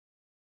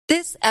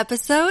This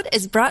episode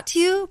is brought to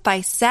you by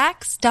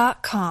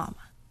Sax.com.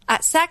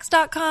 At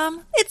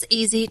Sax.com, it's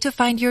easy to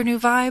find your new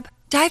vibe.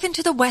 Dive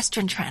into the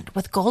Western trend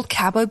with gold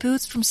cowboy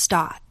boots from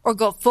Stott, or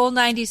go full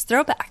 90s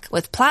throwback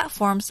with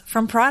platforms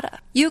from Prada.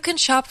 You can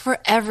shop for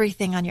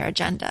everything on your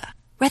agenda,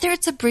 whether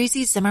it's a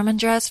breezy Zimmermann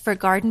dress for a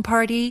garden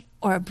party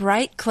or a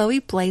bright Chloe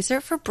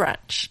blazer for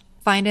brunch.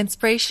 Find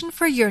inspiration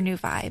for your new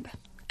vibe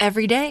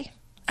every day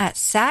at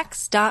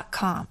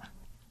Sax.com.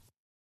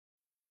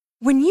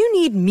 When you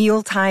need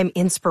mealtime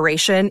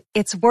inspiration,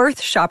 it's worth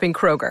shopping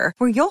Kroger,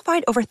 where you'll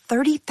find over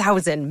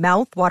 30,000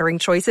 mouth-watering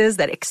choices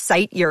that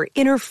excite your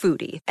inner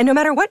foodie. And no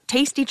matter what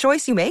tasty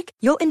choice you make,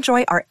 you'll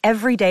enjoy our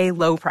everyday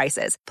low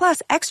prices,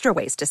 plus extra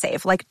ways to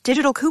save, like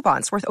digital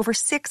coupons worth over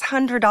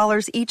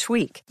 $600 each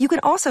week. You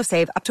can also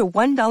save up to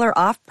 $1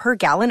 off per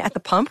gallon at the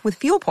pump with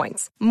fuel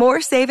points.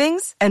 More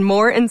savings and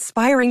more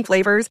inspiring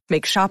flavors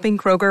make shopping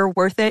Kroger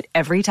worth it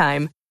every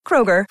time.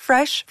 Kroger,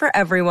 fresh for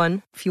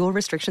everyone. Fuel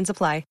restrictions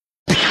apply.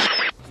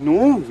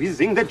 No, we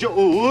sing the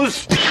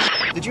Jews.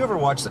 Did you ever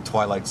watch The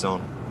Twilight Zone?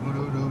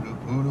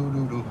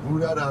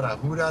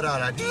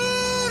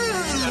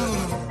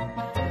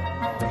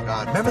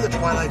 God, remember The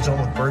Twilight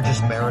Zone with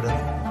Burgess Meredith?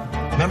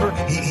 Remember,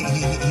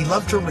 he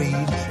loved to read,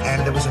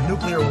 and there was a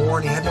nuclear war,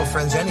 and he had no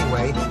friends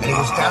anyway, and he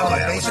was down in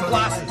the basement.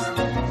 Glasses.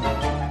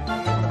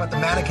 What about the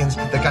mannequins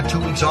that got 2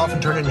 weeks off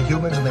and turned into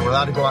humans, and they were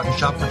allowed to go out and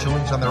shop for 2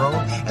 weeks on their own,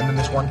 and then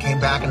this one came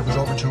back, and it was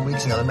over 2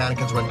 weeks, and the other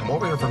mannequins went, come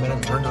over here for a minute,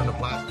 and turned her into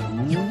plastic.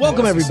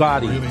 Welcome,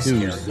 everybody,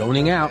 to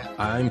Zoning Out.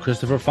 I'm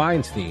Christopher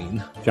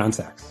Feinstein. John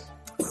Sachs.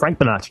 Frank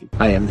Bonacci.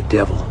 I am the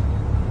devil,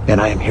 and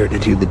I am here to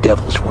do the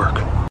devil's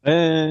work.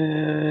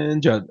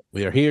 And Judd.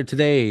 We are here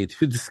today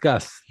to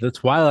discuss The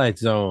Twilight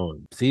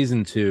Zone,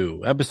 Season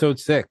 2, Episode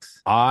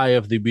 6, Eye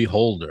of the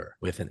Beholder,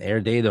 with an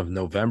air date of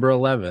November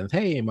 11th.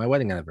 Hey, my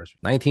wedding anniversary.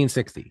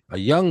 1960. A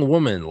young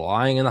woman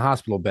lying in a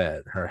hospital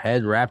bed, her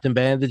head wrapped in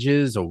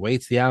bandages,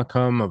 awaits the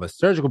outcome of a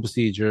surgical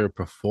procedure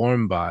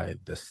performed by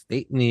the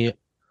state in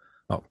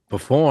a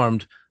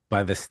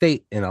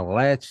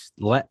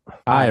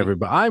Hi,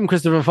 everybody. I'm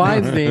Christopher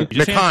Feinstein.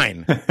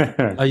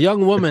 McKine. A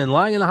young woman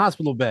lying in a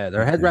hospital bed,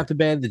 her head wrapped in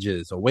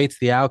bandages, awaits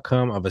the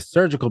outcome of a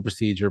surgical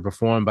procedure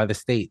performed by the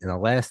state in a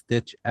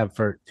last-ditch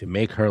effort to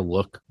make her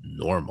look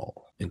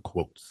normal. In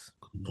quotes.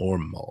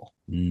 Normal.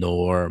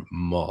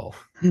 What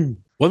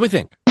do we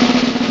think?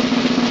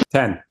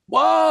 10.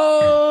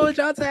 Whoa,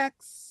 John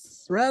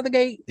Sachs. Right out of the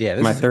gate. Yeah,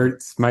 this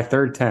my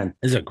third 10.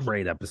 This is a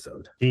great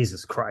episode.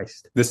 Jesus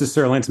Christ. This is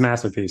Serling's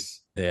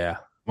masterpiece. Yeah.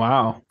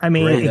 Wow. I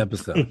mean, great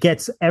episode. It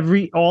gets a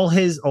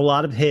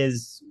lot of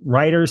his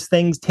writers'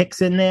 things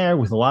ticks in there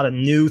with a lot of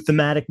new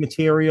thematic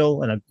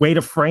material and a way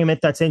to frame it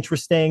that's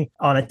interesting.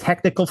 On a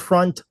technical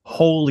front,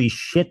 holy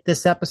shit,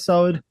 this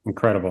episode.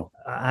 Incredible.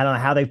 I don't know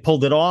how they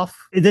pulled it off.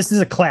 This is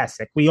a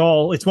classic.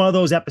 It's one of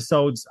those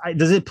episodes.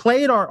 Does it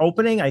play in our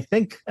opening? I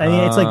think. I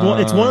mean,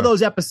 it's one of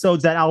those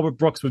episodes that Albert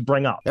Brooks would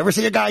bring up. Ever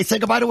see a guy say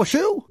goodbye to a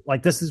shoe?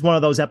 Like, this is one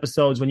of those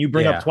episodes when you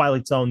bring up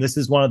Twilight Zone. This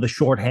is one of the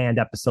shorthand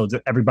episodes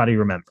that everybody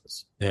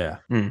remembers. Yeah.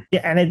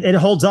 Yeah, and it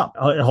holds up.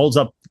 It holds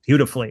up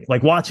beautifully.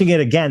 Like watching it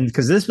again,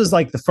 because this was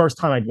like the first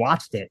time I'd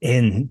watched it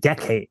in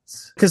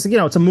decades. Because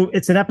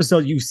it's an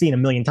episode you've seen a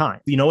million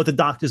times. You know what the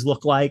doctors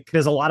look like.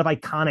 There's a lot of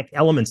iconic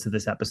elements to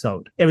this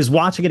episode. It was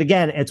watching it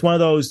again. It's one of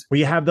those where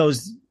you have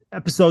those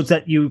episodes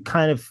that you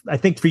kind of, I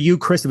think for you,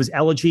 Chris, it was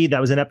Elegy.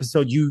 That was an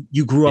episode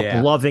you grew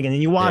up loving, and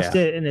then you watched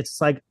it, and it's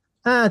like,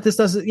 this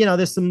doesn't.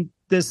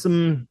 There's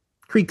some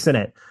creaks in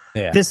it.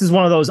 Yeah. This is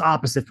one of those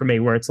opposite for me,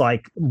 where it's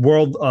like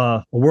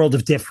a world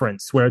of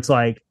difference, where it's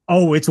like,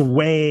 oh, it's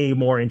way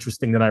more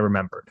interesting than I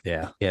remembered.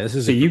 Yeah. This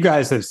is. So you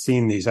guys have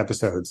seen these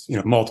episodes,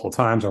 multiple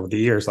times over the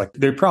years. Like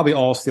they probably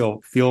all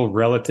still feel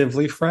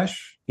relatively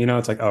fresh.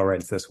 It's like, oh, right,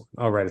 it's this one.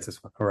 Oh, right, it's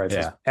this one. Oh, right, it's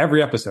this one.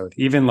 Every episode,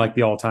 even like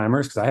the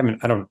all-timers, because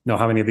I don't know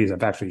how many of these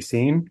I've actually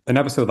seen. An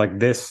episode like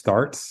this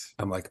starts,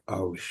 I'm like,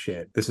 oh,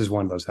 shit, this is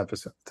one of those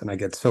episodes. And I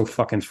get so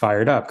fucking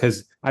fired up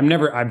because I've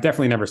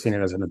definitely never seen it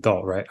as an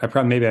adult, right?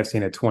 Maybe I've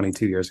seen it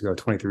 22 years ago,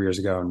 23 years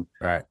ago. And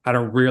right. I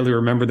don't really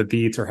remember the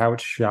beats or how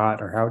it's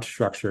shot or how it's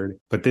structured.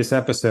 But this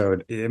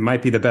episode, it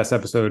might be the best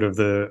episode of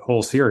the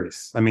whole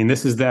series. I mean,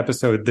 this is the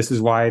episode. This is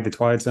why The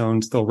Twilight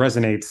Zone still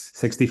resonates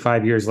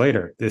 65 years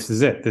later. This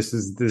is it. This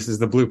is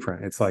the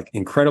blueprint. It's like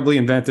incredibly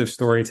inventive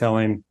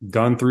storytelling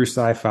done through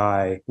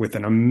sci-fi with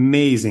an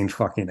amazing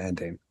fucking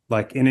ending.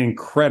 Like an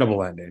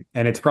incredible ending.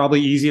 And it's probably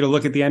easy to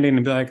look at the ending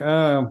and be like,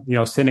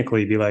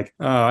 cynically be like,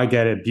 oh, I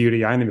get it.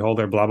 Beauty, I am the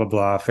beholder, blah, blah,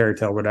 blah, fairy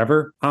tale,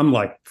 whatever. I'm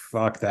like,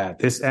 fuck that.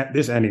 This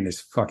ending is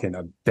fucking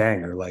a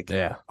banger. Like,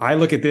 I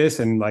look at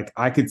this and like,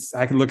 I could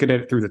look at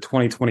it through the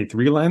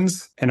 2023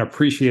 lens and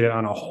appreciate it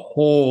on a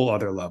whole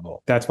other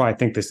level. That's why I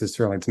think this is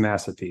Serling's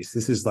masterpiece.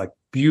 This is like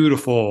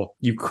beautiful.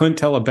 You couldn't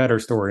tell a better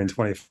story in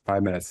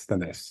 25 minutes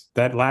than this.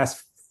 That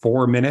last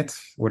 4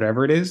 minutes,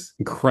 whatever it is.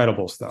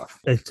 Incredible stuff.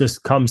 It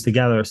just comes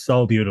together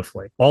so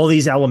beautifully. All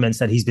these elements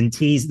that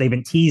they've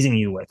been teasing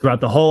you with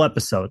throughout the whole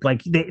episode.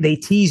 Like they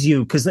tease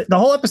you because the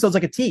whole episode's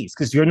like a tease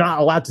because you're not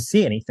allowed to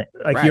see anything.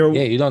 Like right.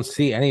 You don't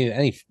see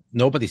any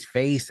nobody's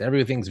face.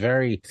 Everything's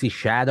see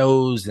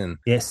shadows and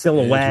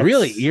silhouettes. It's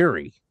really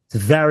eerie. It's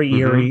very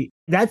eerie.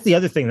 That's the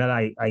other thing that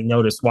I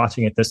noticed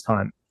watching it this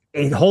time.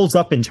 It holds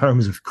up in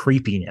terms of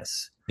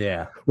creepiness.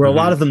 Yeah. Where a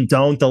lot of them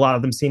don't. A lot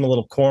of them seem a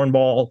little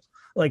cornball.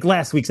 Like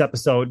last week's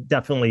episode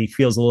definitely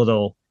feels a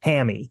little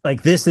hammy.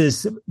 Like this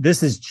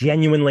is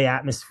genuinely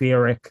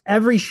atmospheric.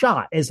 Every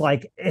shot is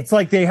like, it's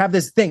like they have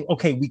this thing.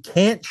 Okay, we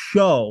can't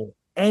show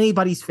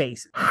anybody's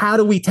face. How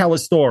do we tell a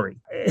story?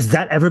 Has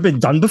that ever been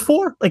done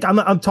before? Like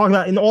I'm talking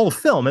about in all of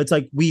film. It's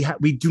like we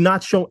do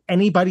not show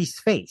anybody's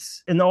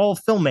face in all of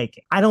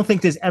filmmaking. I don't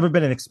think there's ever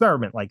been an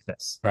experiment like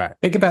this. Right.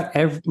 Think about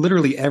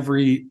literally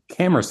every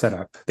camera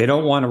setup. They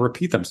don't want to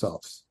repeat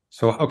themselves.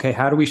 So, okay,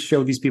 how do we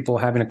show these people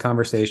having a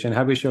conversation?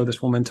 How do we show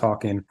this woman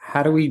talking?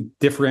 How do we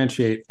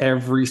differentiate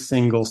every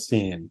single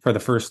scene for the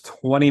first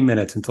 20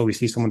 minutes until we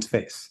see someone's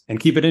face and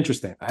keep it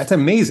interesting? That's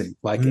amazing.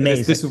 Like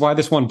this is why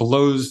this one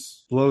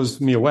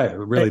blows me away. It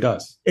really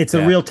does. It's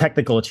a real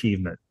technical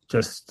achievement,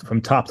 just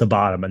from top to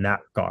bottom in that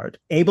regard.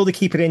 Able to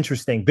keep it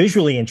interesting,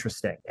 visually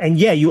interesting. And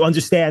you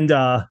understand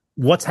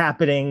what's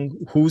happening,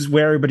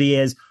 where everybody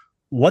is,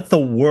 what the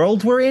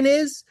world we're in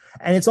is.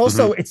 And it's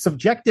also, it's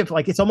subjective.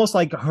 Like, it's almost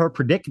like her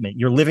predicament.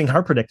 You're living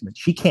her predicament.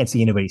 She can't see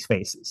anybody's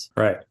faces.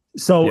 Right.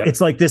 So it's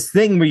like this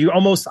thing where you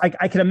almost,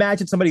 I can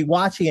imagine somebody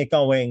watching it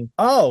going,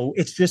 oh,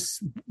 it's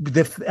just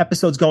the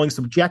episode's going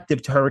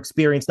subjective to her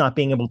experience, not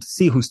being able to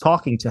see who's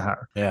talking to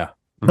her. Yeah.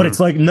 But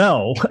it's like,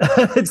 no,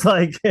 it's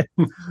like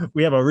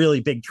we have a really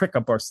big trick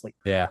up our sleeve.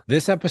 Yeah.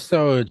 This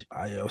episode,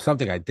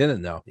 something I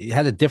didn't know. It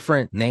had a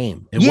different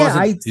name.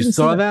 You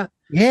saw that?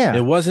 Yeah.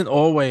 It wasn't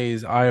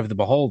always Eye of the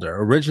Beholder.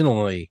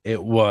 Originally,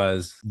 it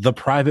was The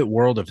Private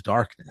World of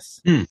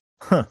Darkness.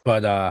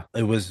 But I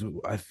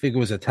think it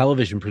was a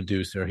television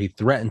producer. He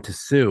threatened to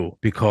sue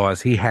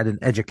because he had an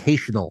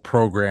educational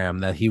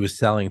program that he was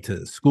selling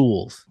to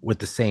schools with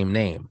the same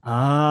name.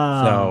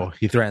 So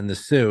he threatened to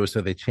sue,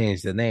 so they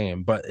changed the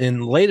name. But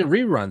in later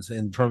reruns,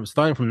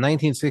 starting from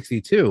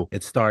 1962,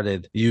 it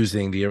started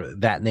using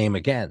that name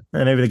again.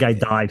 And maybe the guy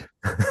died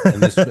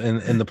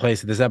in the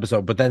place of this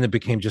episode. But then it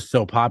became just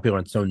so popular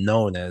and so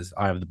known as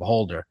Eye of the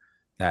Beholder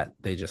that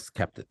they just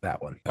kept it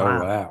that one. Oh,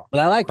 wow.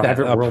 But I like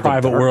Private that.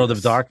 Private World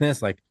of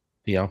Darkness. Like,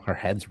 her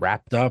head's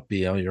wrapped up,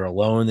 you're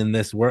alone in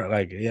this world.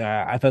 Like,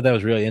 I thought that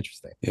was really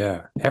interesting.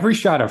 Yeah. Every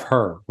shot of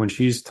her when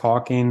she's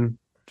talking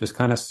just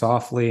kind of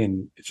softly,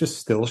 and it's just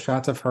still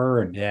shots of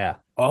her. And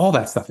all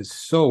that stuff is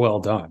so well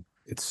done.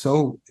 It's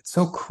so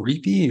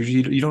creepy.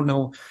 You don't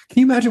know. Can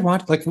you imagine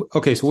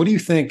okay, so what do you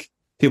think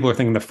people are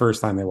thinking the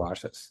first time they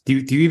watch this? Do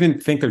you even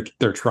think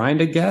they're trying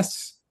to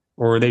guess?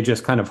 Or are they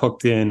just kind of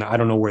hooked in? I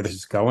don't know where this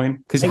is going.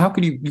 Because how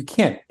could you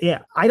can't. Yeah,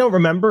 I don't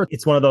remember.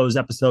 It's one of those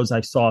episodes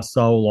I saw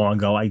so long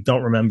ago. I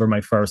don't remember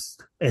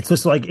it's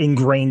just like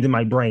ingrained in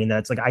my brain that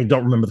it's like, I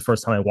don't remember the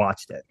first time I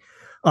watched it.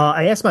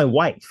 I asked my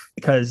wife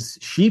because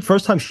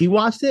first time she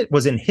watched it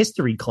was in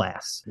history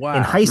class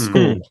in high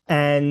school,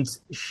 and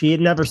she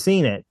had never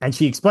seen it. And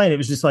she explained it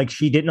was just like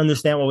she didn't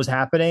understand what was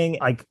happening.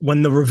 Like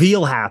when the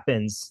reveal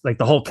happens, like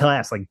the whole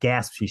class like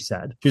gasped. She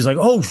said she was like,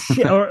 "Oh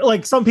shit!" Or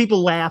like some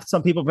people laughed,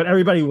 but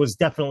everybody was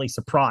definitely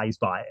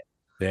surprised by it.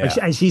 Yeah.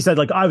 And she said,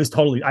 like, I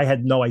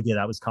had no idea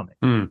that was coming.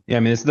 Yeah, I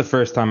mean, this is the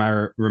first time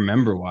I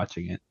remember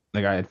watching it.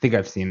 Like, I think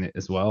I've seen it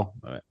as well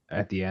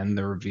at the end,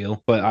 the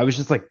reveal. But I was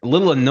just like a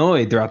little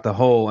annoyed throughout the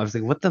whole. I was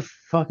like, what the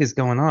fuck is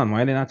going on?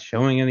 Why are they not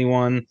showing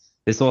anyone?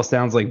 This all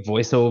sounds like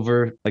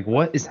voiceover. Like,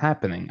 what is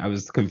happening? I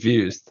was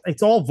confused.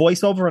 It's all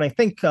voiceover, and I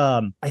think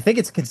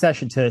it's a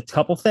concession to a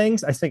couple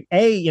things. I think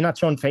you're not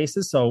showing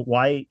faces, so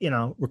why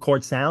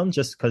record sound?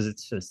 Just because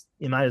it's just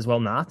you might as well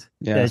not.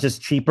 Yeah, it's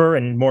just cheaper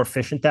and more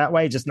efficient that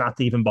way. Just not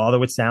to even bother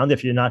with sound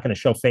if you're not going to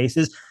show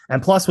faces.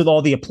 And plus, with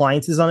all the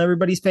appliances on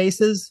everybody's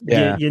faces,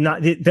 you're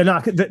not. They're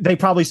not. They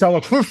probably sound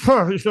like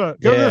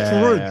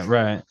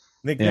right.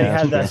 They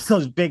had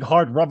those big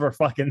hard rubber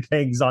fucking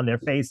things on their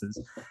faces,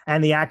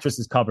 and the actress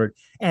is covered.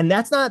 And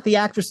that's not the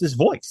actress's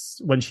voice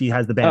when she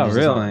has the bandages.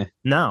 Oh, really? On.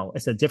 No,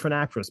 it's a different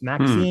actress,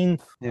 Maxine.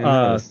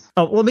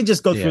 Let me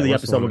just go through the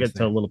episode. We'll get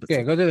to a little bit.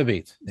 Yeah, go to the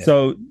beats. Yeah.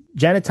 So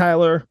Janet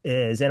Tyler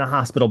is in a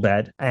hospital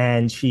bed,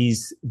 and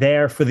she's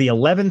there for the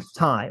 11th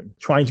time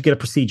trying to get a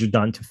procedure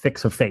done to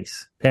fix her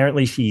face.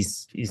 Apparently,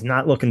 she's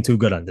not looking too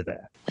good under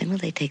there. When will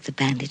they take the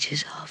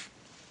bandages off?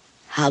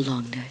 How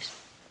long, nurse?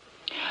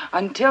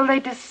 Until they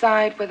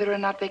decide whether or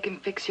not they can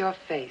fix your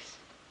face.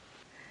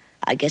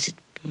 I guess it's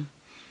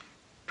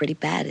pretty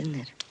bad, isn't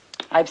it?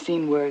 I've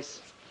seen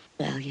worse.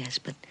 Well, yes,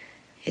 but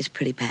it's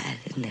pretty bad,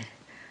 isn't it?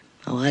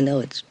 Oh, I know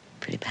it's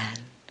pretty bad.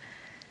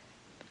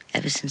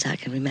 Ever since I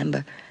can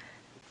remember,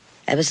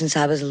 ever since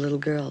I was a little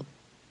girl,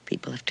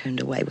 people have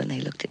turned away when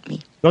they looked at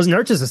me. Those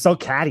nurses are so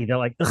catty. They're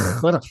like,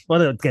 what a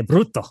que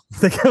bruto.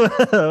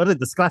 What a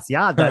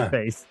desgraciado, that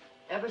face.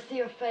 Ever see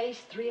her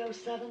face,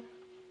 307?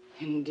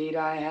 Indeed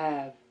I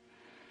have.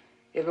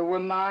 If it were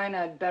mine,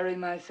 I'd bury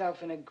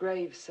myself in a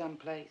grave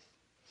someplace.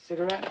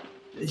 Cigarette?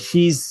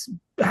 She's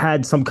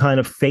had some kind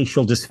of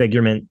facial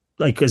disfigurement,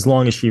 like as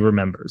long as she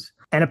remembers.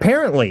 And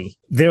apparently,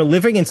 they're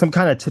living in some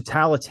kind of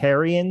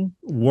totalitarian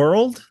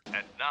world.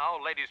 And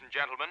now, ladies and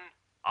gentlemen,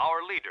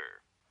 our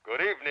leader. Good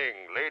evening,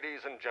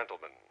 ladies and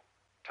gentlemen.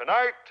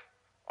 Tonight,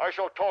 I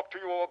shall talk to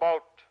you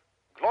about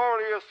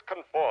glorious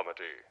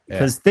conformity.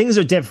 Because things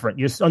are different.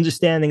 You're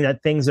understanding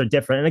that things are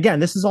different. And again,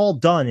 this is all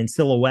done in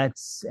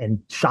silhouettes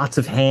and shots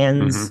of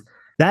hands. Mm-hmm.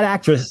 That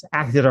actress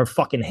acted her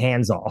fucking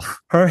hands off.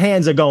 Her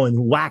hands are going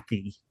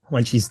wacky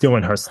when she's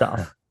doing her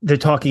stuff. They're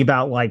talking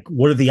about, like,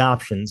 what are the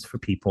options for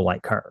people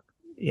like her?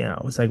 You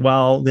know, it's like,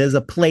 well, there's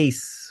a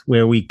place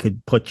where we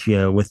could put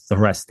you with the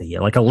rest of you,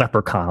 like a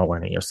leper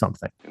colony or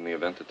something. In the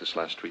event that this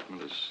last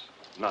treatment is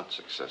not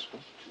successful,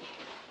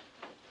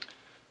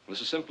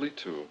 this is simply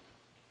to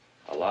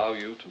allow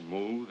you to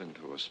move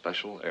into a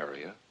special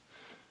area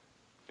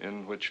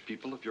in which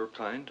people of your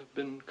kind have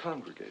been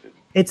congregated.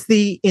 It's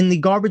in the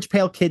Garbage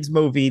Pail Kids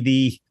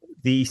movie,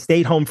 the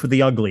Stayed Home for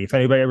the Ugly, if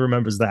anybody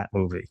remembers that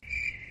movie.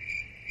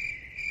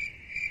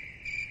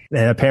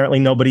 And apparently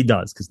nobody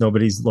does, because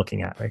nobody's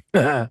looking at me.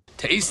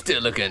 Tasty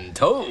looking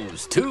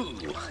toes, too.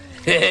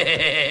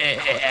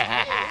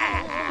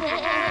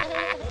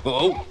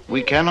 Whoa.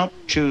 We cannot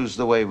choose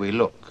the way we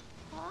look,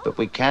 but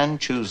we can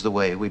choose the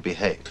way we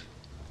behave.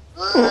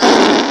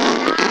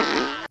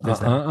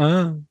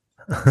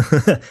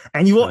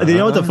 And you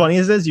know what the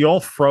funniest is? You all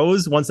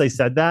froze once I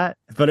said that,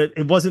 but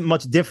it wasn't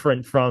much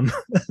different from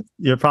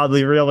your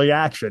probably real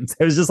reactions.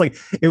 It was just like,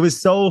 it was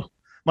so,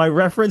 my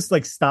reference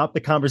like stopped the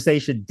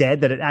conversation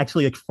dead that it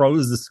actually like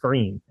froze the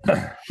screen.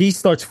 She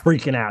starts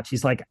freaking out.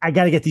 She's like, I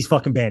gotta get these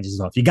fucking bandages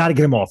off. You gotta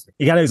get them off.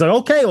 He's like,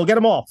 okay, we'll get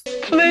them off.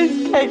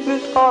 Please take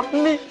this off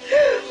me.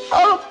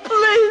 Oh,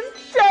 please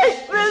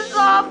take this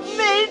off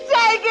me.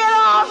 Take it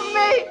off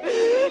me.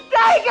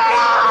 Take it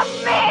off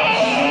me.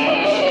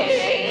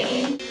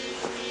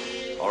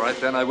 All right,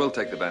 then I will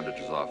take the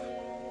bandages off.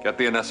 Get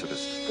the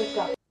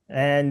anesthetist.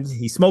 And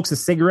he smokes a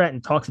cigarette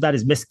and talks about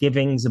his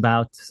misgivings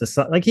about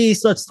society. Like, he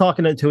starts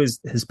talking to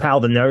his pal,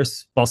 the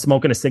nurse, while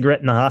smoking a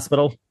cigarette in the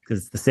hospital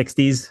because it's the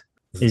 60s.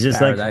 He's just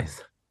paradise.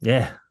 Like,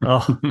 yeah.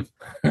 Oh.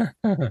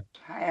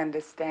 I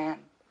understand.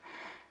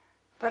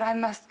 But I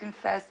must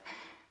confess,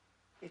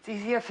 it's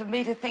easier for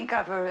me to think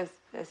of her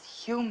as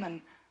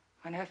human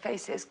when her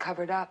face is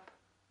covered up.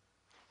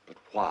 But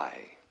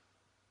why?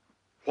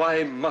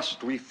 Why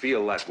must we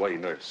feel that way,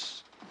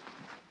 nurse?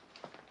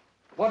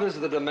 What is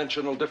the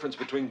dimensional difference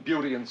between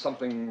beauty and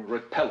something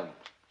repellent?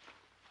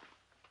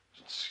 Is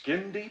it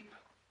skin deep?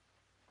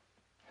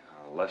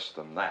 Less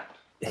than that.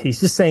 He's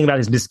just saying about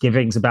his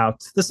misgivings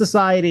about the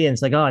society, and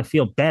it's like, oh, I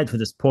feel bad for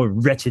this poor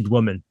wretched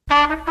woman.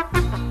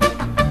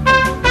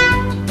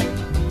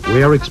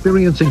 We are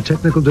experiencing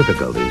technical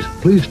difficulties.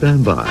 Please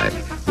stand by.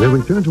 We'll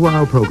return to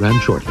our program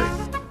shortly.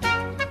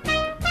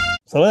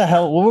 So what the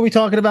hell? What were we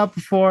talking about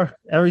before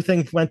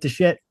everything went to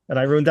shit and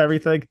I ruined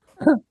everything?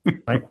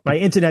 my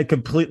internet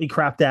completely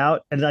crapped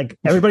out, and like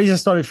everybody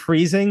just started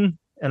freezing,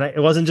 and it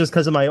wasn't just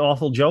because of my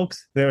awful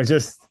jokes. They were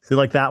just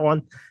like that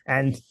one.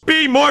 And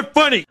be more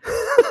funny.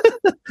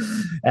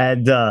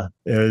 And it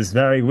was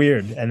very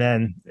weird. And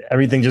then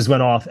everything just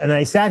went off. And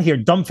I sat here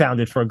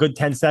dumbfounded for a good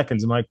 10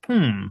 seconds. I'm like,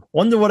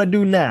 wonder what I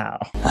do now.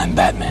 I'm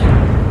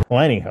Batman. Well,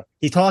 anyhow,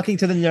 he's talking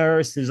to the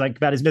nurse who's like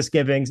about his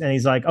misgivings, and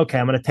he's like, okay,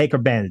 I'm going to take her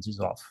bandages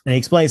off. And he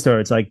explains to her,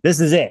 it's like, this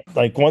is it.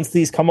 Like, once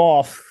these come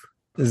off,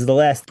 this is the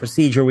last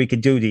procedure we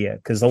could do to you,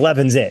 because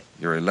 11's it.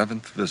 Your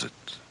 11th visit.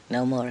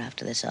 No more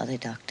after this, are they,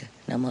 Doctor?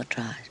 No more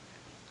tries.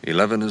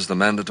 11 is the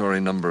mandatory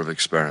number of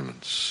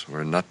experiments.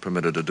 We're not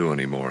permitted to do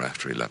any more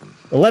after 11.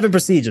 11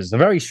 procedures, a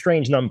very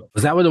strange number.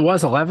 Was that what it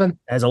was, 11?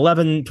 As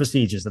 11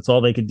 procedures, that's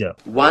all they could do.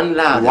 One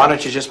louder. Why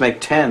don't you just make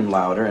 10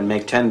 louder and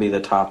make 10 be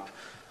the top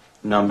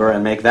number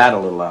and make that a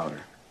little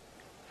louder?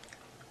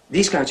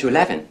 These go to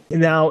 11.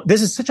 Now,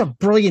 this is such a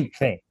brilliant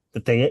thing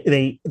that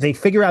they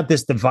figure out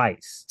this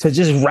device to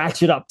just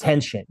ratchet up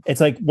tension. It's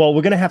like, well,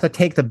 we're going to have to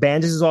take the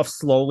bandages off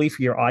slowly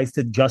for your eyes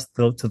to adjust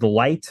to the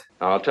light.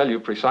 Now, I'll tell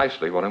you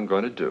precisely what I'm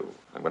going to do.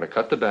 I'm going to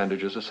cut the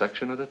bandages a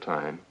section at a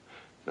time,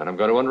 then I'm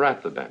going to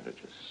unwrap the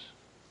bandages.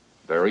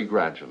 Very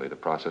gradually. The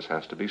process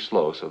has to be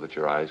slow so that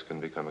your eyes can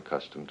become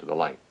accustomed to the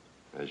light.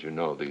 As you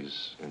know,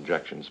 these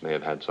injections may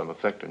have had some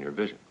effect on your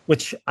vision.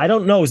 Which, I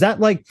don't know, is that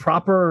like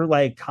proper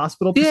like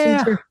hospital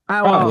procedure?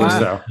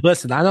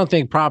 Listen, I don't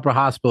think proper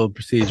hospital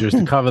procedure is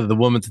to cover the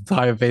woman's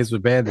entire face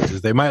with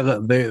bandages.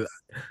 Nowadays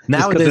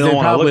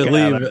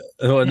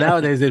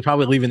they'd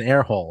probably leave an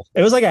air hole.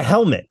 It was like a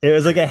helmet. It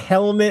was like a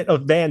helmet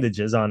of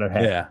bandages on her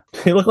head. Yeah.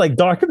 It looked like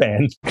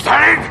Darkman.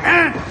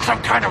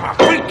 Some kind of a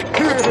freak.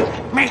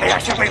 Maybe I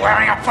should be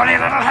wearing a funny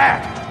little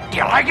hat. Do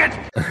you like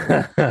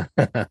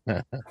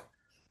it?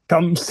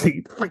 Come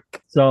see the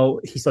freak. So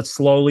he starts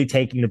slowly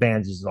taking the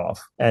bandages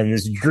off, and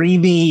this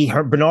dreamy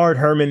Bernard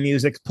Herrmann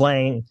music's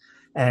playing,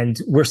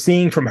 and we're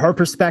seeing from her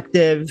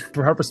perspective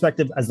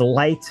as the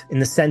light in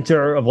the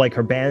center of like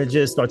her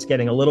bandages starts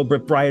getting a little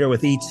bit brighter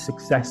with each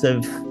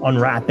successive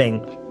unwrapping.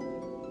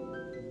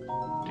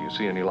 Do you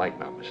see any light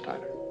now, Miss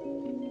Tyler?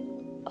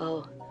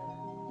 Oh,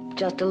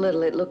 just a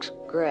little. It looks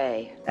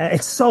gray.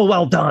 It's so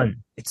well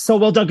done. It's so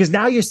well done because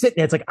now you're sitting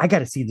there. It's like, I got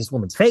to see this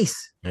woman's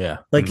face. Yeah.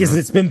 Like,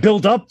 it's been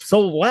built up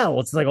so well.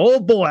 It's like, oh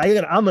boy,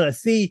 I'm going to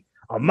see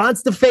a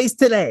monster face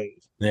today.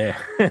 Yeah.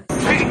 See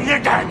the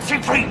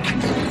dancing freak.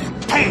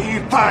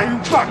 Pay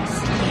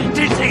 $5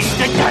 to see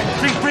the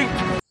dancing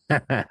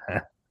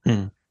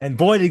freak. And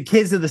boy, did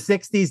kids of the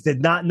 60s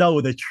did not know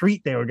the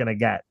treat they were going to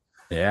get.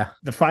 Yeah.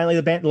 Finally,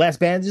 the last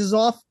bandage is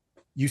off.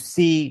 You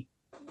see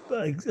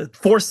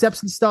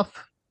forceps and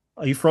stuff.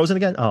 Are you frozen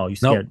again? Oh, you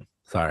scared. Nope.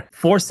 Sorry.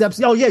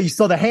 Forceps. Oh, yeah, you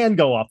saw the hand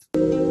go up.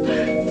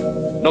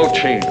 No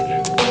change.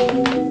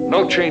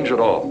 No change at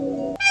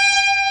all.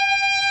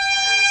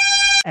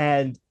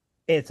 And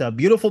it's a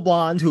beautiful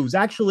blonde who's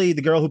actually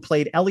the girl who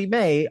played Ellie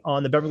Mae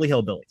on the Beverly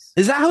Hillbillies.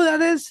 Is that who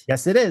that is?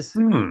 Yes, it is.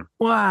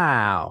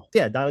 Wow.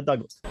 Yeah, Donna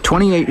Douglas.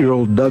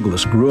 28-year-old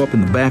Douglas grew up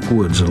in the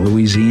backwoods of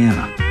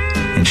Louisiana,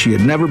 and she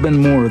had never been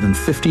more than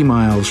 50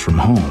 miles from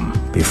home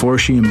before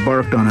she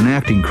embarked on an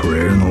acting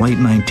career in the late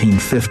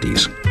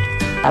 1950s.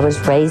 I was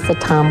raised a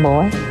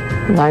tomboy,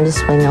 learned to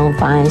swing on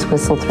vines,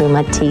 whistle through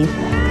my teeth,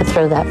 could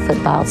throw that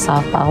football,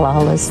 softball,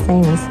 all those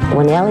things.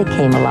 When Ellie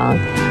came along,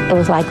 it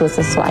was like it was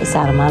a slice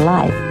out of my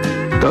life.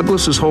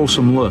 Douglas's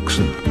wholesome looks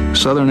and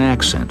southern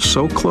accent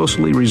so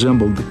closely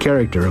resembled the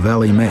character of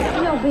Ellie Mae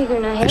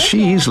that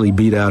she easily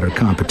beat out her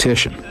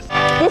competition.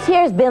 This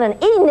here's been an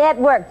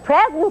E-Network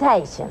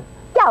presentation.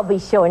 Y'all be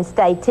sure and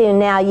stay tuned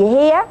now, you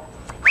hear?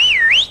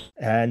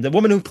 And the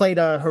woman who played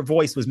her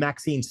voice was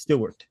Maxine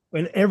Stewart.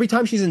 And every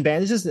time she's in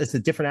bandages, it's a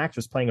different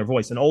actress playing her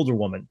voice, an older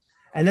woman.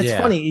 And that's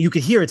funny. You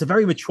could hear it's a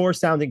very mature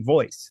sounding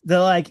voice. They're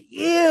like,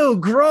 ew,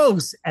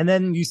 gross. And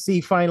then you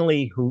see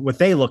finally what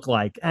they look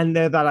like. And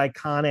they're that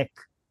iconic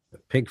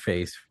pig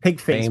face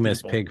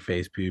famous people. Pig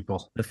face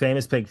people. The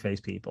famous pig face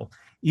people.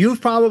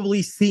 You've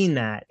probably seen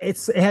that. It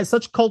has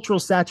such cultural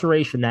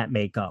saturation, that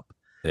makeup.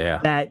 Yeah.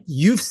 That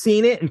you've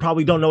seen it and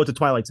probably don't know what the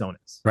Twilight Zone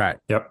is. Right.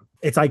 Yep.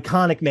 It's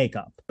iconic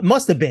makeup. It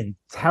must have been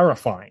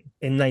terrifying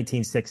in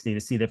 1960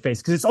 to see their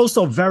face because it's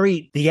also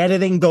the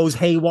editing goes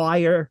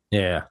haywire.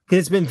 Yeah. Because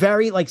it's been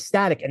very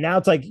static. And now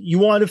it's like, you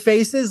wanted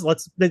faces?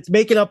 Let's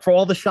make it up for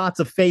all the shots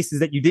of faces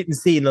that you didn't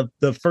see in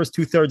the first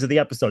 2/3 of the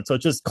episode. So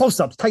it's just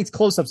close-ups, tight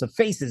close-ups of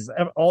faces,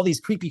 all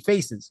these creepy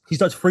faces. He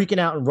starts freaking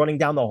out and running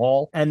down the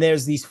hall. And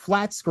there's these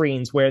flat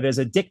screens where there's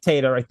a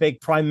dictator, I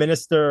think Prime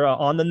Minister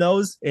on the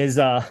nose, is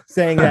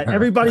saying that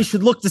everybody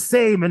should look the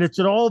same and it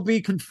should all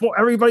be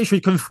everybody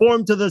should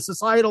conform to the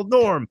societal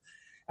norm.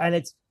 And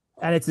it's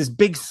this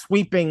big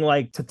sweeping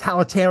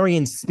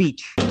totalitarian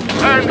speech.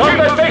 And we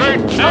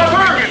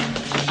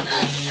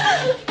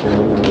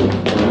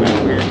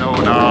know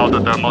now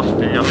that there must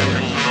be a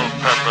single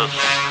purpose,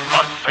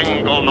 a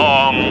single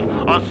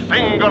norm, a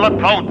single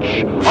approach,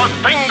 a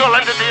single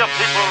entity of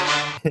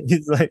people.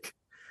 He's like,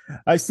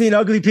 I've seen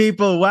ugly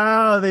people.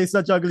 Wow, they're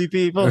such ugly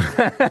people.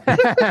 I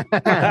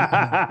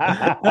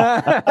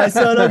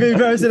saw an ugly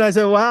person. I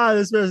said, wow,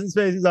 this person's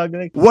face is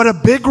ugly. What a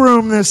big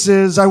room this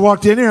is. I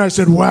walked in here. I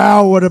said,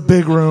 wow, what a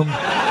big room.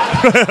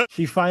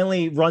 She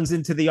finally runs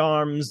into the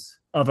arms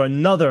of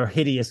another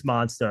hideous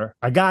monster,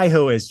 a guy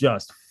who is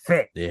just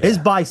fit. Yeah. His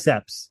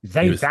biceps,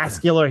 very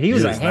vascular. He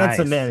was a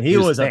handsome man. He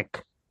was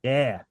thick.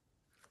 Yeah.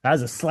 That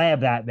was a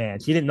slab, that man.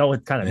 She didn't know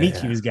what kind of meat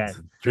she was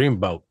getting.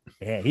 Dreamboat.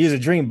 Yeah, he was a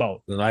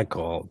dreamboat. That I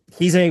call.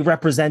 He's a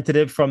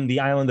representative from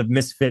the island of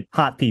misfit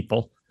hot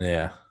people.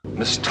 Yeah.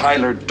 Miss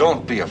Tyler,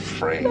 don't be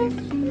afraid.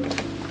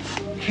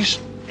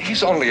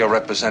 He's only a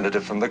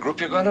representative from the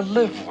group you're going to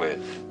live with.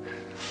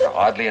 Now,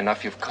 oddly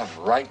enough, you've come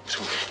right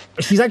to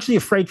it. She's actually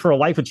afraid for her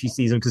life when she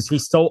sees him because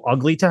he's so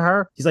ugly to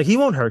her. He's like, he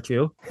won't hurt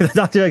you. The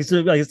doctor likes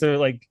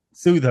to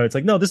soothe her. It's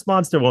like, no, this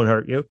monster won't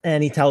hurt you.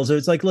 And he tells her,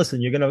 it's like,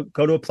 listen, you're going to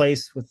go to a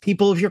place with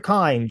people of your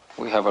kind.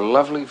 We have a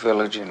lovely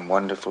village and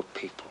wonderful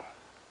people.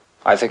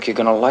 I think you're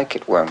going to like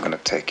it where I'm going to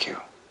take you.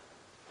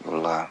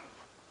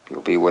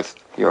 You'll be with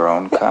your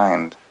own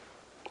kind.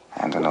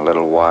 And in a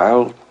little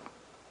while,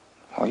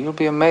 well, you'll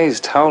be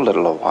amazed how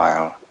little a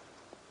while.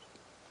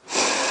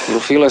 You'll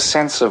feel a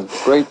sense of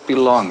great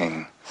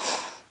belonging.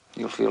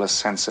 You'll feel a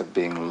sense of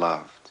being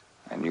loved.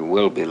 And you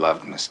will be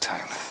loved, Miss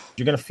Tyler.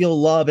 You're going to feel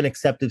love and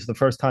acceptance for the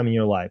first time in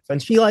your life.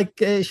 And she like,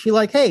 hey,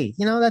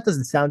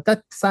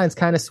 that sounds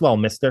kind of swell,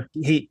 mister.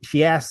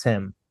 She asks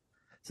him,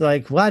 it's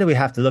like, why do we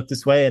have to look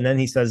this way? And then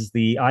he says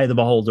the eye of the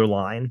beholder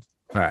line.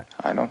 All right.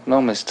 I don't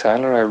know, Miss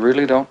Tyler. I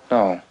really don't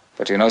know.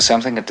 But you know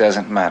something? It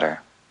doesn't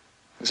matter.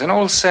 There's an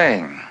old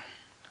saying,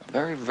 a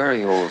very,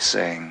 very old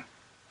saying.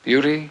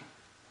 Beauty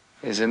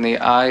is in the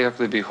eye of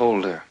the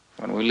beholder.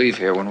 When we leave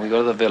here, when we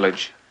go to the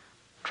village,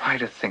 try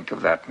to think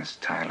of that, Miss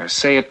Tyler.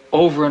 Say it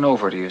over and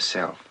over to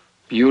yourself.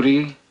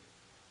 Beauty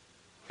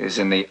is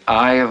in the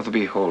eye of the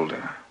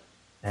beholder.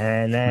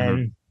 And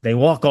then they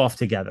walk off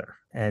together.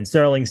 And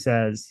Serling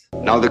says,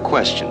 now the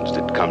questions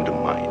that come to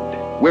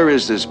mind. Where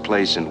is this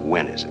place and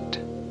when is it?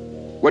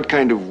 What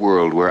kind of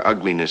world where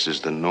ugliness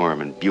is the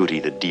norm and beauty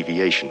the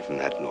deviation from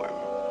that norm?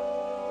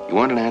 You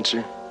want an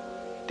answer?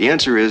 The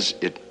answer is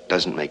it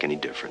doesn't make any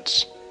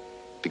difference.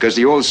 Because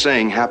the old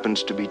saying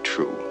happens to be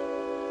true.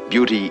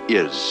 Beauty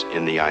is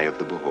in the eye of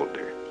the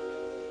beholder.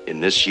 In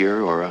this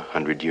year or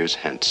 100 years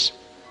hence.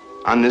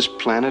 On this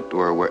planet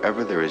or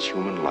wherever there is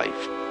human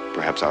life,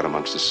 perhaps out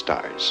amongst the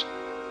stars.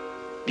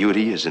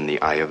 Beauty is in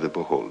the eye of the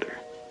beholder.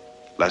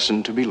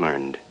 Lesson to be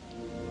learned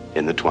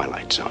in the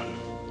Twilight Zone.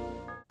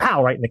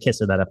 Pow, right in the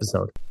kiss of that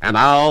episode. And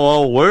now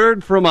a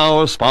word from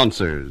our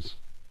sponsors.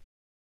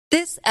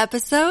 This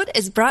episode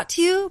is brought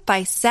to you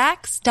by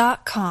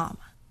Sax.com.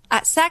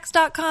 At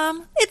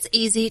Sax.com, it's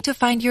easy to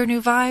find your new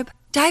vibe.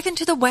 Dive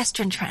into the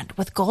Western trend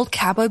with gold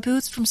cowboy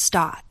boots from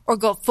Stott, or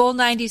go full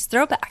 90s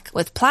throwback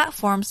with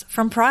platforms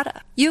from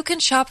Prada. You can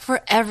shop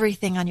for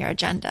everything on your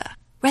agenda,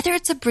 whether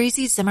it's a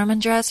breezy Zimmermann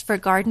dress for a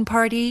garden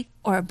party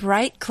or a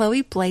bright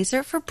Chloe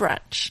blazer for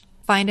brunch.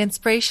 Find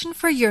inspiration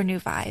for your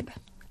new vibe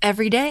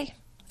every day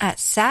at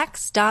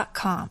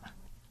Sax.com.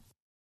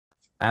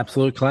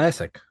 Absolute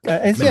classic.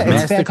 It's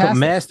fantastic.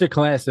 Master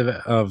class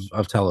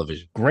of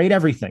television. Great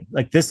everything.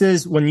 Like, this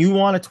is when you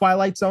want a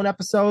Twilight Zone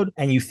episode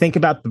and you think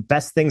about the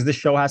best things the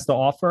show has to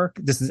offer,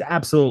 this is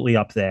absolutely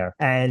up there.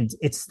 And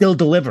it still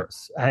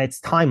delivers and it's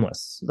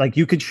timeless. Like,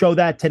 you could show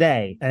that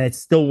today and it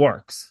still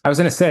works. I was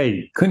going to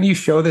say, couldn't you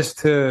show this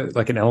to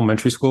like an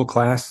elementary school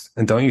class?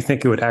 And don't you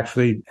think it would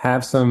actually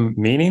have some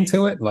meaning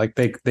to it? Like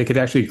they could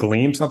actually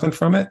glean something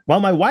from it? Well,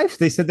 my wife,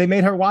 they said they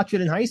made her watch it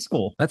in high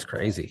school. That's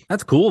crazy.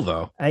 That's cool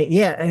though.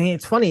 I mean,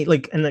 it's funny.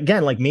 Like, and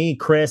again, like me,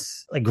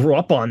 Chris, like grew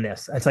up on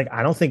this. It's like,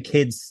 I don't think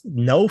kids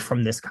know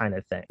from this kind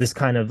of thing. This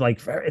kind of like,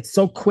 it's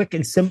so quick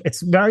and simple.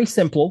 It's very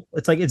simple.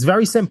 It's like, it's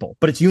very simple,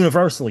 but it's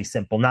universally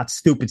simple, not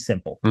stupid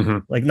simple. Mm-hmm.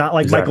 Like, not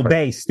like Exactly. Michael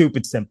Bay,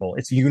 stupid simple.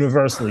 It's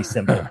universally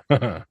simple.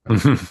 I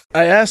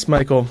asked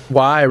Michael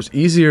why it was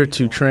easier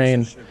to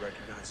train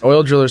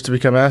oil drillers to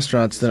become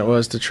astronauts than it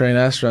was to train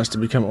astronauts to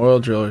become oil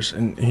drillers,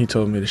 and he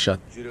told me to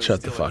shut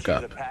the fuck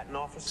up.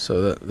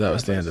 So that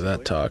was the end of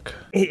that talk.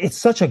 It's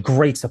such a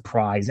great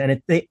surprise, and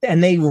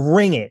they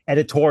ring it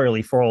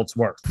editorially for all it's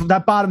worth.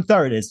 That bottom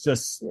third is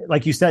just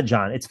like you said,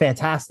 John. It's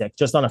fantastic,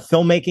 just on a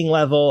filmmaking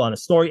level, on a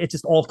story. It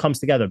just all comes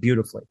together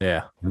beautifully.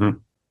 Yeah.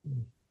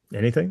 Mm-hmm.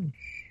 Anything?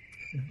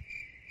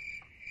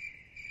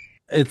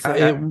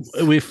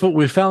 We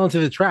fell into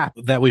the trap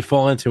that we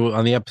fall into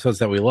on the episodes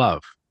that we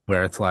love,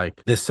 where it's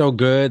like they're so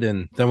good,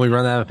 and then we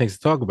run out of things to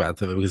talk about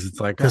because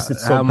it's like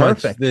it's so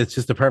perfect. It's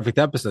just a perfect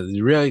episode.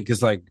 You really,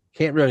 because like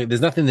can't really,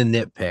 there's nothing to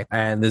nitpick,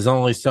 and there's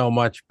only so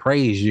much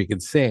praise you can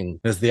sing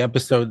because the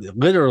episode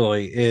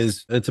literally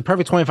it's a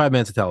perfect 25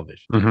 minutes of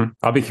television. Mm-hmm.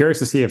 I'll be curious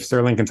to see if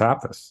Serling can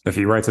top this, if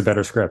he writes a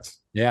better script.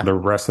 Yeah, the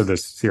rest of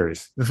this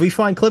series. If we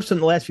find clips from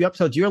the last few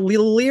episodes, you're a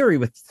little leery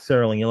with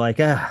Serling. You're like,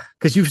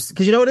 because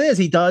you know what it is.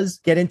 He does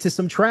get into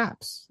some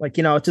traps. Like,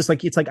 you know, it's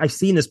like I've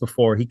seen this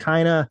before. He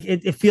kind of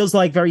it feels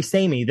like very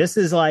samey. This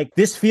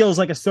feels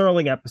like a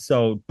Serling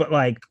episode, but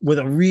like with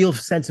a real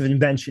sense of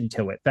invention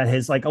to it. That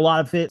his like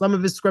some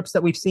of his scripts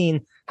that we've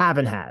seen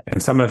haven't had,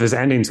 and some of his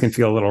endings can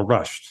feel a little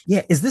rushed.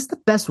 Yeah, is this the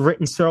best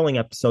written Serling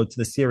episode to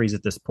the series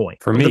at this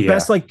point? For me, the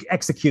best like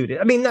executed.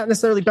 I mean, not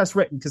necessarily best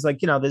written because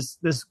like, you know,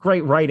 there's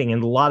great writing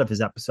in a lot of his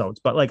episodes,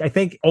 but like I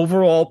think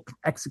overall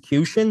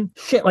execution,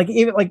 like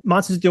even like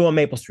Monsters Duo on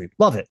Maple Street,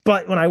 love it.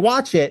 But when I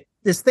watch it,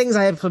 there's things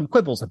I have some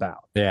quibbles about.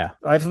 Yeah,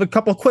 I have a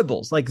couple of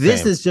quibbles. Like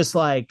this is just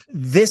like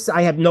this.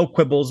 I have no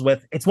quibbles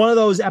with. It's one of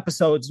those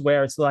episodes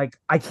where it's like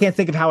I can't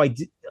think of how I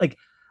did. Like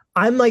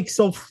I'm like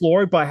so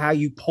floored by how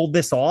you pulled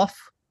this off.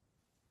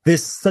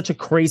 This such a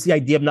crazy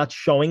idea of not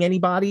showing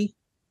anybody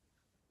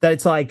that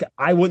it's like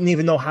I wouldn't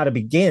even know how to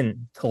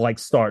begin to like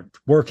start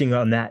working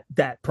on that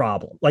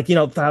problem. Like, you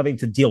know, having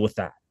to deal with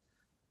that.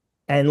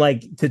 And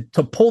like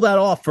to pull that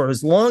off for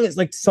as long as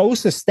like so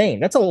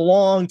sustained, that's a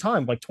long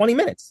time, like 20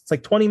 minutes. It's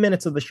like 20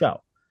 minutes of the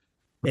show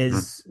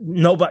is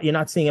nobody, you're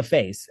not seeing a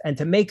face. And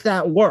to make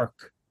that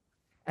work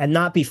and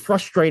not be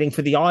frustrating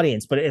for the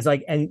audience, but it's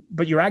like,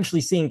 but you're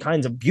actually seeing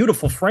kinds of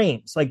beautiful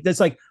frames. Like there's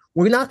like,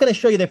 we're not going to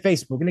show you their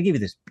face. We're going to give you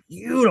this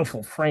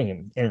beautiful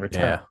frame in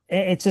return.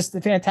 Yeah. It's just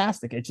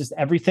fantastic. It's just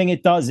everything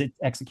it does, it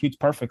executes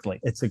perfectly.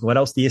 It's like, what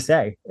else do you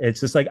say?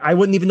 It's just like, I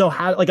wouldn't even know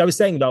how, like I was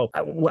saying though,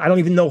 I don't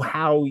even know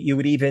how you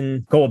would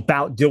even go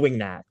about doing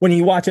that. When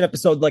you watch an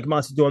episode like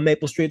Monsters Duo on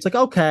Maple Street, it's like,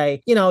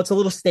 okay, you know, it's a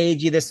little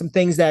stagey. There's some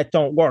things that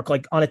don't work.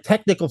 Like on a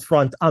technical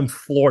front, I'm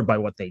floored by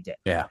what they did.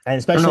 Yeah. And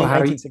especially in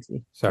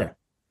 1960. Sorry. Yeah.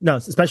 No,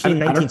 especially in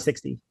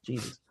 1960.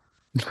 Jesus.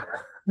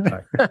 Sorry.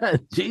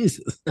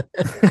 Jesus.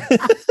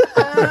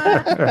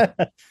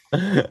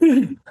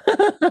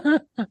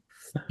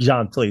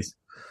 John, please.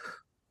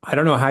 I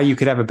don't know how you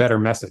could have a better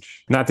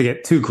message. Not to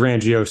get too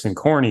grandiose and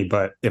corny,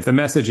 but if the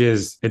message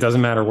is, it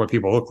doesn't matter what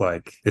people look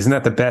like, isn't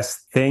that the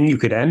best thing you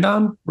could end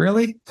on?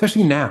 Really?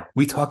 Especially now.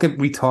 We talk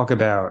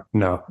about,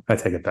 no, I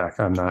take it back.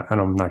 I'm not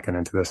getting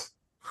into this.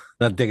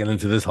 Not digging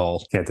into this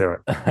hole. Can't do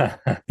it.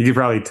 You could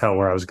probably tell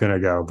where I was going to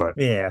go, but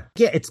yeah,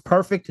 it's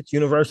perfect. It's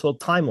universal,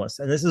 timeless,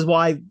 and this is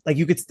why, like,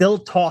 you could still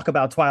talk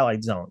about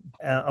Twilight Zone,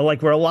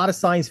 like where a lot of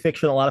science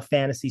fiction, a lot of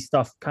fantasy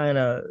stuff, kind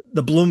of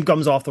the bloom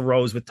comes off the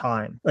rose with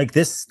time. Like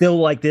this, still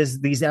like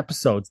these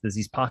episodes, there's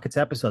these pockets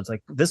episodes.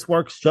 Like this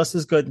works just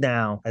as good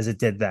now as it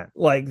did then.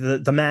 Like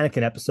the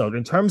mannequin episode,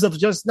 in terms of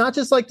just not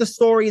just like the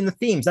story and the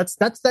themes.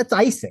 That's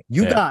icing.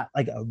 You got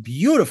like a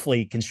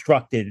beautifully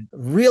constructed,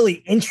 really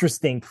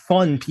interesting,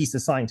 fun piece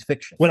of science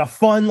fiction with a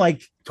fun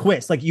like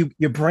twist. Like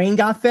your brain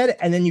got fed,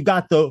 and then you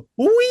got the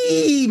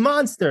wee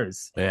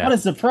monsters. Yeah. What a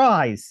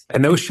surprise.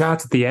 And those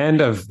shots at the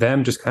end of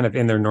them just kind of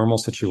in their normal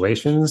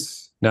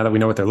situations, now that we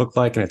know what they look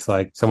like, and it's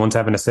like someone's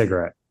having a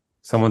cigarette,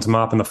 someone's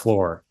mopping the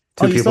floor.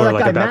 Two people are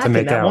like about to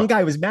make out. One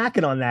guy was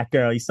macking on that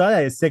girl. You saw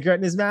that, his cigarette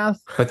in his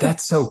mouth. But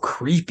that's so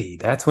creepy.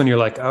 That's when you're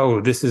like, oh,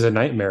 this is a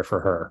nightmare for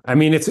her. I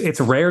mean, it's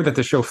rare that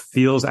the show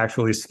feels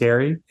actually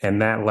scary,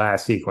 and that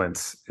last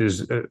sequence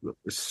is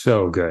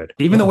so good.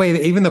 Even the way,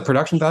 even the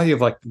production value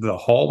of like the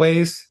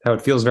hallways, how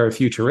it feels very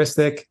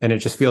futuristic, and it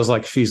just feels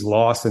like she's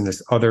lost in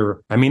this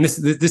other. I mean, this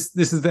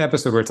is the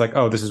episode where it's like,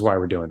 oh, this is why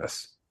we're doing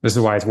this. This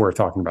is why it's worth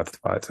talking about the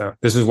Twilight Zone.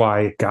 This is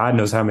why God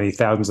knows how many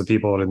thousands of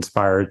people it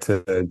inspired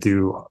to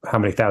do how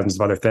many thousands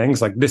of other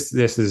things. Like this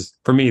is,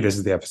 for me, this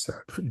is the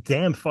episode.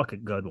 Damn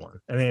fucking good one.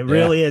 I mean, it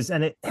really is.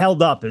 And it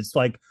held up. It's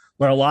like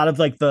where a lot of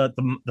like the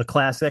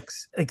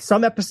classics, like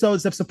some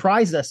episodes have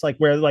surprised us, like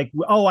where like,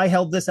 oh, I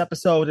held this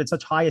episode in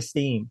such high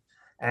esteem.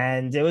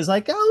 And it was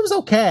like, oh, it was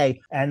okay.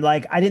 And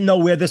like, I didn't know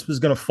where this was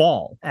going to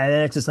fall. And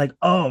then it's just like,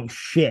 oh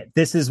shit,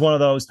 this is one of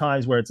those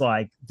times where it's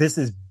like, this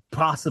is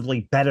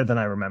possibly better than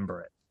I remember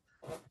it.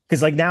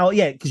 Because like now,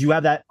 because you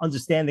have that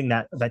understanding,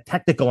 that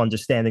technical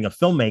understanding of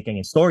filmmaking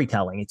and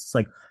storytelling. It's just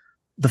like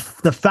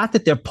the fact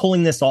that they're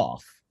pulling this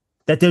off,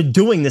 that they're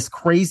doing this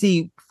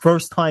crazy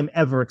first time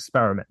ever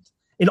experiment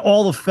in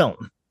all of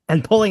film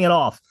and pulling it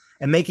off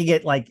and making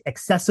it like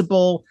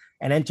accessible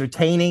and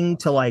entertaining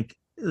to like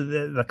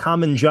the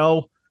common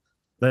Joe.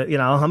 I'm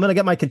going to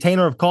get my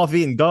container of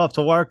coffee and go up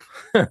to work.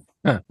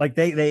 Like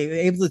they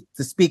able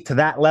to speak to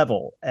that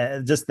level,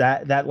 just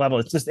that level.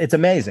 It's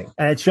amazing,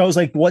 and it shows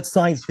like what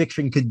science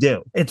fiction could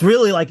do. It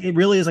really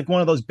is like one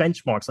of those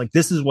benchmarks. Like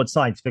this is what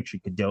science fiction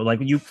could do.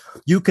 Like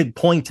you could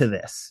point to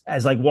this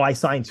as like why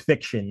science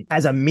fiction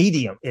as a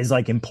medium is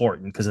like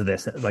important because of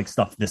this like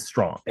stuff this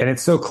strong. And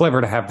it's so clever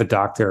to have the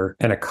Doctor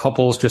and a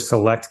couple's just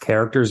select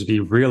characters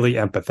be really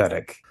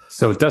empathetic.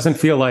 So it doesn't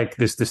feel like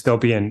this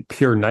dystopian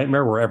pure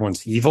nightmare where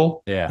everyone's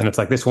evil. Yeah. And it's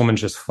like this woman's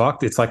just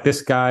fucked. It's like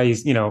this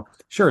guy's,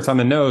 sure, it's on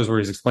the nose where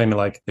he's explaining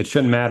like it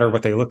shouldn't matter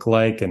what they look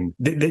like. And,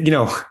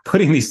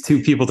 putting these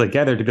two people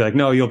together to be like,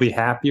 no, you'll be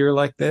happier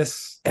like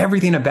this.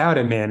 Everything about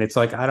it, man. It's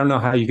like, I don't know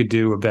how you could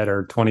do a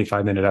better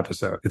 25-minute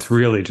episode. It's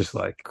really just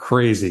like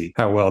crazy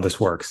how well this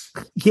works.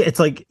 Yeah, it's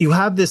like you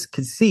have this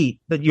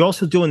conceit, but you're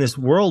also doing this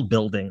world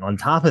building on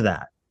top of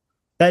that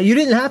you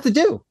didn't have to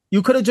do.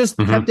 You could have just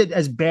kept it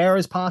as bare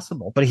as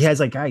possible. But he has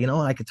like,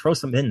 I could throw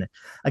some in there.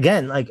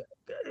 Again, like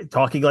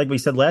talking like we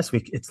said last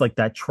week, it's like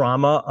that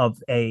trauma of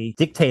a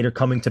dictator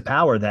coming to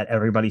power that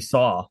everybody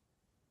saw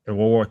in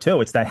World War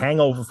II. It's that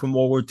hangover from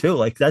World War II.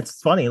 Like,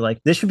 that's funny.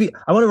 Like, this should be,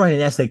 I want to write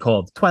an essay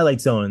called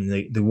Twilight Zone,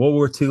 the World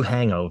War II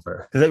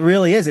hangover. Because it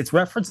really is. It's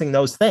referencing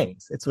those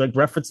things. It's like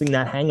referencing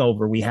that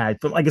hangover we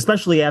had, from, like,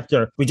 especially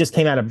after we just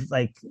came out of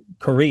like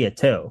Korea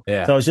too.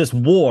 Yeah. So it's just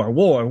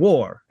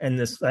war. And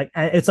this, like,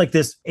 it's like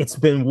this, it's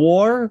been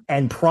war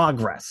and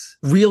progress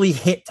really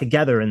hit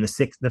together in the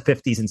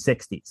 50s and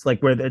 60s.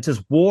 Like, where it's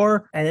just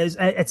war. And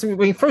it's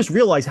when you first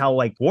realize how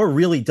like war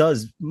really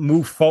does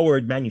move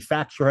forward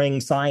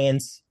manufacturing,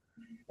 science.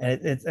 And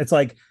it's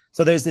like,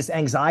 so there's this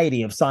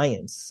anxiety of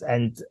science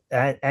and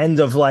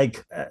of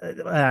like,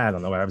 I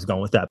don't know where I was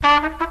going with that.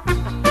 I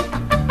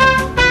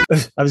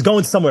was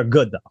going somewhere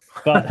good though.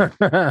 But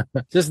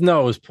just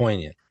know it was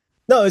poignant.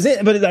 No, is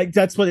it? But like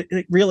that's what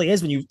it really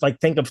is when you like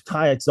think of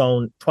Twilight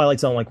Zone,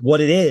 like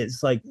what it is.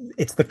 Like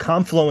it's the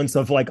confluence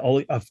of like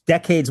of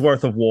decades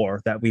worth of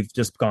war that we've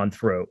just gone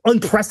through,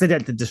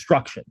 unprecedented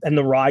destruction, and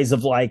the rise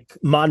of like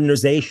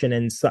modernization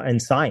and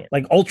science,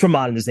 like ultra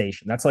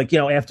modernization. That's like,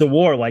 after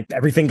war, like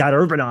everything got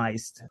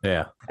urbanized.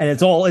 Yeah, and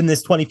it's all in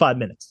this 25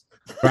 minutes.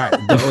 Right.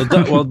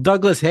 Well,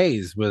 Douglas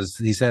Hayes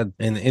he said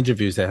in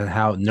interviews that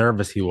how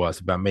nervous he was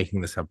about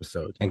making this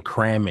episode and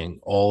cramming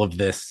all of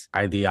this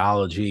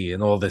ideology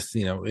and all this,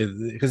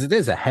 because it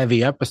is a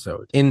heavy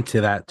episode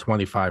into that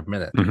 25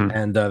 minutes. Mm-hmm.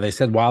 And they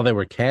said while they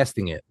were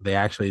casting it, they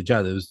actually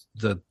judged it was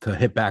to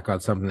hit back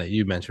on something that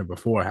you mentioned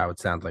before, how it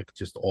sounds like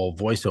just all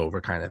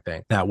voiceover kind of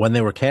thing. Now, when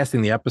they were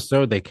casting the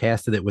episode, they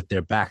casted it with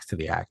their backs to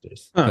the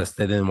actors because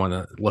they didn't want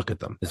to look at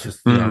them. It's just,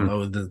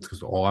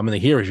 all I'm going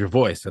to hear is your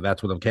voice. So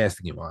that's what I'm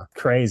casting you on.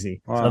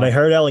 Crazy. Wow. So they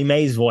heard Ellie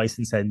Mae's voice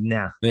and said,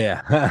 nah.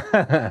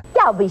 Yeah.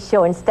 Y'all be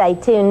sure and stay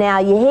tuned now,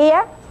 you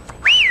hear?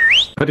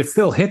 But it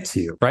still hits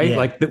you, right? Yeah.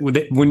 Like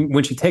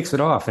when she takes it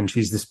off and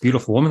she's this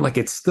beautiful woman, like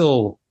it's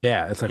still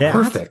it's like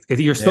perfect.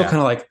 You're still kind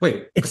of like,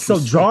 wait, it's so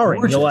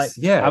jarring. You're like,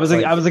 yeah, I was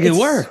like, it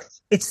worked.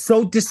 It's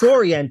so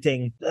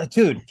disorienting.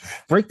 Dude,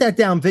 break that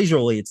down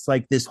visually. It's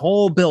like this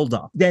whole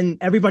buildup. Then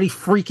everybody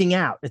freaking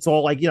out. It's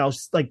all like,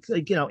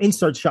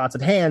 insert shots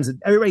of hands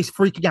and everybody's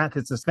freaking out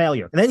because it's a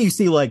failure. And then you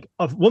see like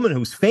a woman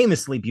who's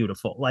famously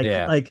beautiful.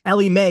 Like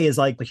Ellie Mae is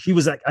like she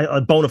was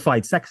a bona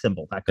fide sex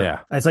symbol back then. Yeah.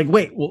 It's like,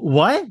 wait,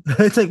 what?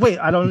 It's like, wait,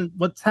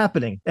 what's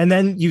happening? And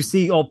then you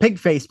see all pig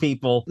face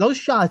people. Those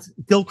shots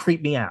still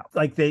creep me out.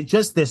 Like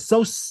they're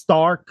so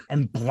stark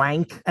and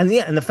blank. And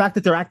the fact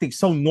that they're acting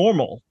so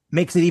normal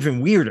makes it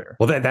even weirder.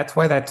 Well, that's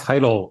why that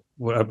title,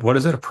 what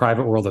is it? A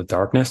Private World of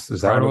Darkness?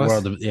 Is that Private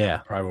what it was?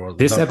 Private World.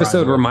 This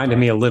episode reminded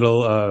me a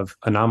little of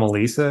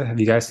Anomalisa.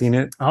 Have you guys seen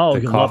it? Oh,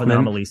 you love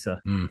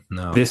Anomalisa.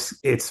 No.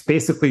 It's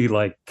basically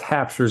like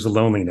captures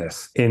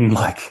loneliness in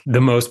like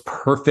the most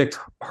perfect,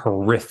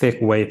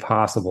 horrific way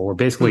possible, where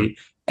basically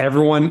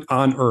everyone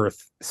on Earth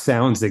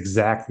sounds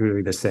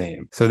exactly the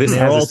same. So this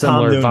has a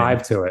similar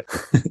vibe to it.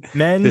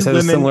 Men,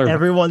 women,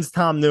 everyone's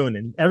Tom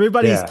Noonan.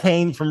 Everybody's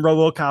Kane from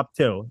RoboCop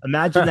 2.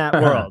 Imagine that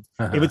world.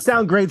 It would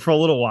sound great for a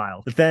little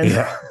while, but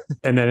then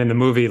and then in the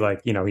movie,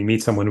 like, he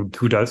meets someone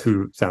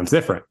who sounds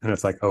different, and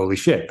it's like, holy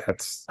shit,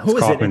 that's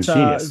Kaufman's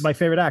genius. It's my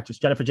favorite actress,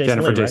 Jennifer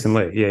Jason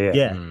Leigh.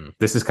 Yeah.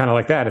 This is kind of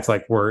like that. It's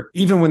like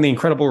even when the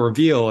incredible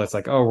reveal, it's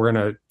like, oh, we're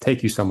gonna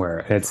take you somewhere,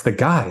 and it's the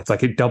guy. It's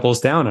like it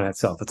doubles down on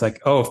itself. It's like,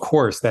 oh, of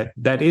course,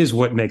 that is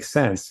what makes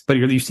sense. But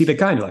you see the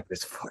guy and you're like,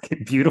 this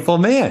fucking beautiful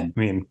man. I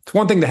mean, it's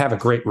one thing to have a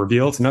great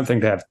reveal. It's another thing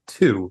to have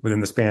two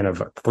within the span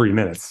of 3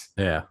 minutes.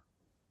 Yeah.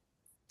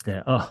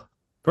 Oh,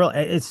 bro,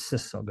 it's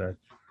just so good.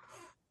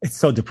 It's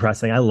so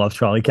depressing. I love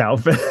Charlie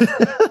Kaufman.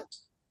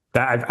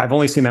 I've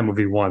only seen that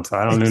movie once.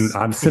 I don't know. It's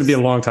going to be a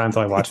long time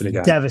until I watch it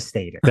again.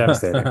 Devastating.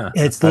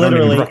 It's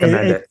literally,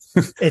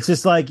 it's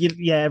just like,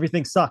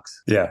 everything sucks.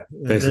 Yeah.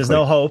 Basically. There's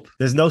no hope.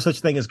 There's no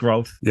such thing as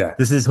growth. Yeah.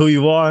 This is who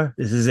you are.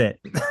 This is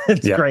it.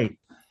 It's great.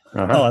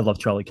 Uh-huh. Oh, I love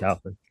Charlie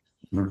Kaufman.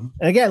 Mm-hmm.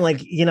 And again,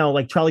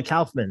 like Charlie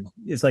Kaufman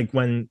is like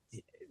when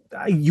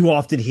you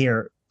often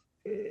hear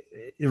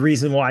the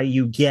reason why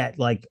you get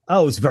like,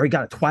 oh, it's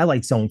got a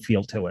Twilight Zone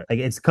feel to it. Like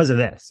it's because of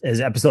this.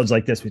 As episodes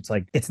like this, it's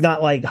like it's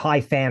not like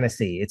high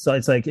fantasy. It's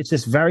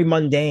just very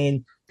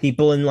mundane.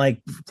 People in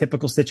like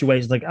typical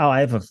situations, like, oh,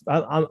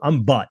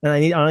 I'm butt, and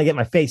I want to get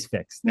my face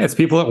fixed. Yeah, it's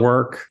people at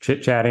work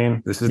chit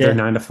chatting. This is their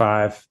 9 to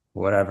 5,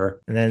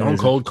 whatever. And then Stone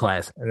Cold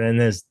class. And then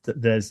there's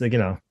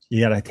you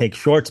gotta take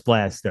Shorts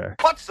Blaster.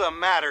 What's the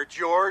matter,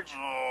 George?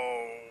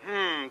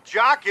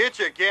 Jock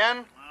itch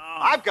again?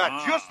 I've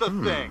got just the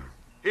thing.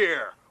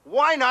 Here,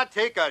 why not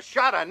take a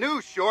shot of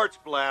new Shorts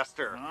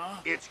Blaster?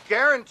 It's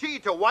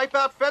guaranteed to wipe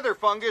out feather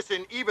fungus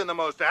in even the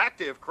most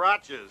active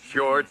crotches.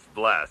 Shorts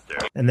Blaster.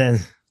 And then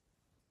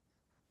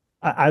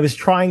I was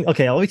trying.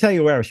 Okay, let me tell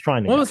you where I was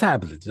trying to. What was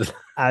happening?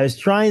 I was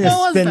trying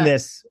to spin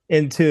this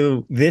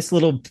into this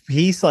little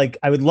piece. Like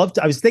I would love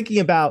to. I was thinking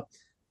about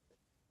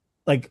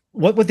like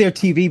what would their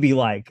TV be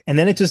like, and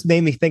then it just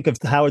made me think of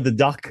Howard the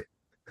Duck.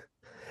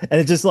 And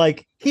it's just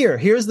like,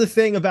 here's the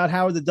thing about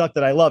Howard the Duck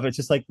that I love. It's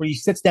just like when he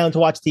sits down to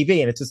watch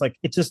TV, and it's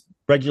just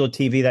regular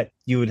TV that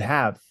you would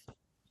have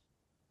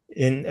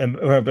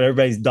but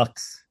everybody's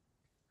ducks.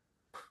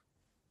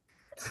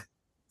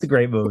 It's a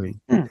great movie.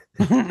 And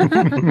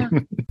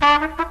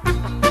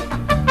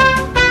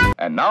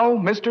now,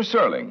 Mr.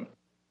 Serling.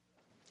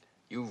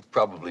 You've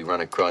probably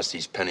run across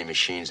these penny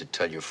machines that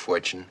tell your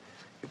fortune.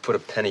 You put a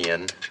penny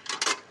in,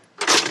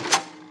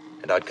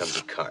 and out comes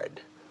a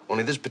card.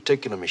 Only this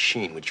particular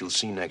machine, which you'll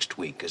see next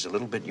week, is a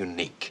little bit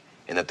unique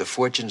in that the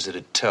fortunes that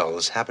it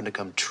tells happen to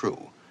come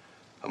true.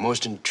 A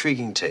most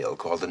intriguing tale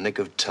called The Nick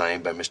of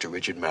Time by Mr.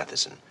 Richard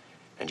Matheson,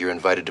 and you're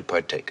invited to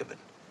partake of it.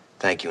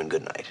 Thank you and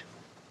good night.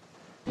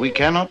 We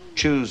cannot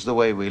choose the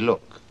way we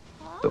look,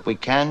 but we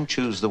can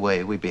choose the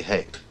way we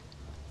behave.